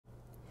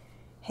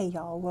Hey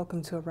y'all,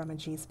 welcome to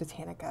Aromagees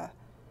Botanica.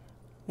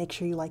 Make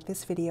sure you like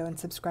this video and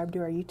subscribe to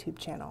our YouTube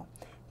channel.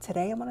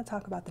 Today I'm going to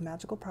talk about the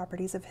magical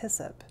properties of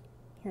hyssop.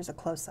 Here's a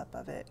close-up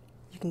of it.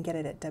 You can get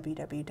it at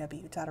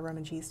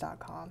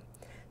www.aromagees.com.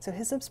 So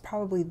hyssop's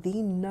probably the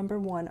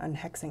 #1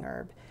 unhexing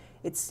herb.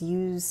 It's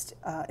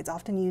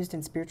often used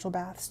in spiritual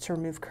baths to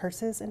remove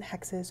curses and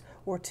hexes,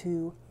 or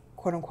to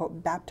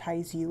quote-unquote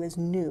baptize you as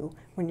new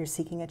when you're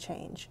seeking a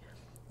change.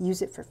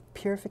 Use it for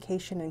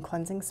purification and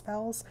cleansing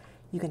spells.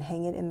 You can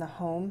hang it in the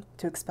home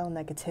to expel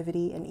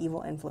negativity and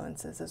evil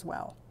influences as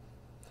well.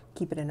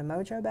 Keep it in a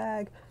mojo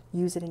bag,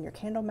 use it in your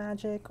candle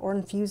magic, or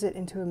infuse it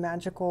into a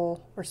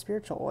magical or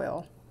spiritual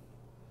oil.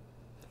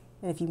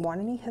 And if you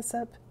want any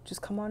hyssop,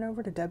 just come on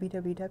over to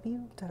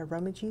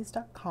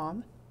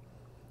www.aromagees.com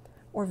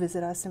or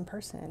visit us in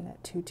person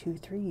at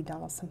 223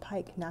 Donaldson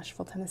Pike,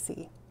 Nashville,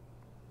 Tennessee.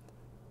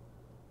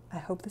 I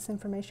hope this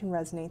information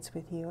resonates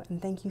with you, and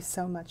thank you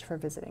so much for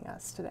visiting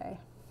us today.